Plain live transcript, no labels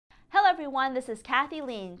everyone, this is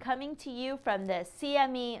Lien coming to you from the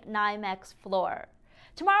CME NYMEX floor.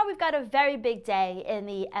 Tomorrow we've got a very big day in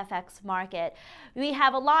the FX market. We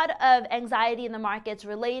have a lot of anxiety in the markets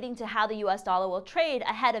relating to how the US dollar will trade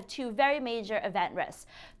ahead of two very major event risks.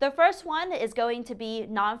 The first one is going to be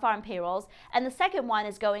non-farm payrolls, and the second one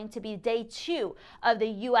is going to be day 2 of the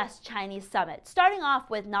US-Chinese summit. Starting off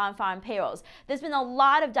with non-farm payrolls, there's been a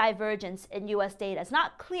lot of divergence in US data. It's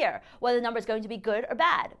not clear whether the number is going to be good or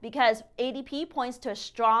bad because ADP points to a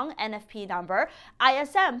strong NFP number,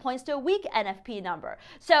 ISM points to a weak NFP number.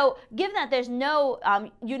 So given that there's no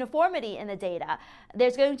uniformity in the data,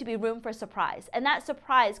 there's going to be room for surprise. And that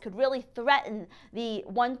surprise could really threaten the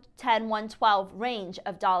 110, 112 range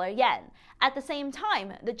of dollar-yen. At the same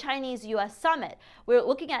time, the Chinese-US summit, we're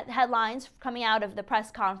looking at headlines coming out of the press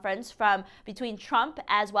conference from between Trump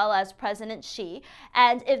as well as President Xi.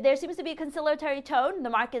 And if there seems to be a conciliatory tone, the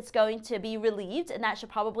market's going to be relieved, and that should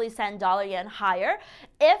probably send dollar-yen higher.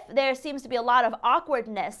 If there seems to be a lot of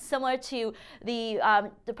awkwardness, similar to the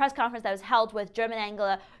press conference that was held with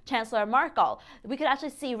German Chancellor Merkel, we could actually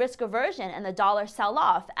see risk aversion and the dollar sell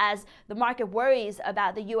off as the market worries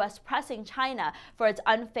about the U.S. pressing China for its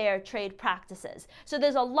unfair trade practices. So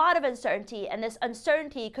there's a lot of uncertainty, and this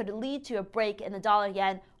uncertainty could lead to a break in the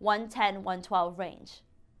dollar-yen 110, 112 range.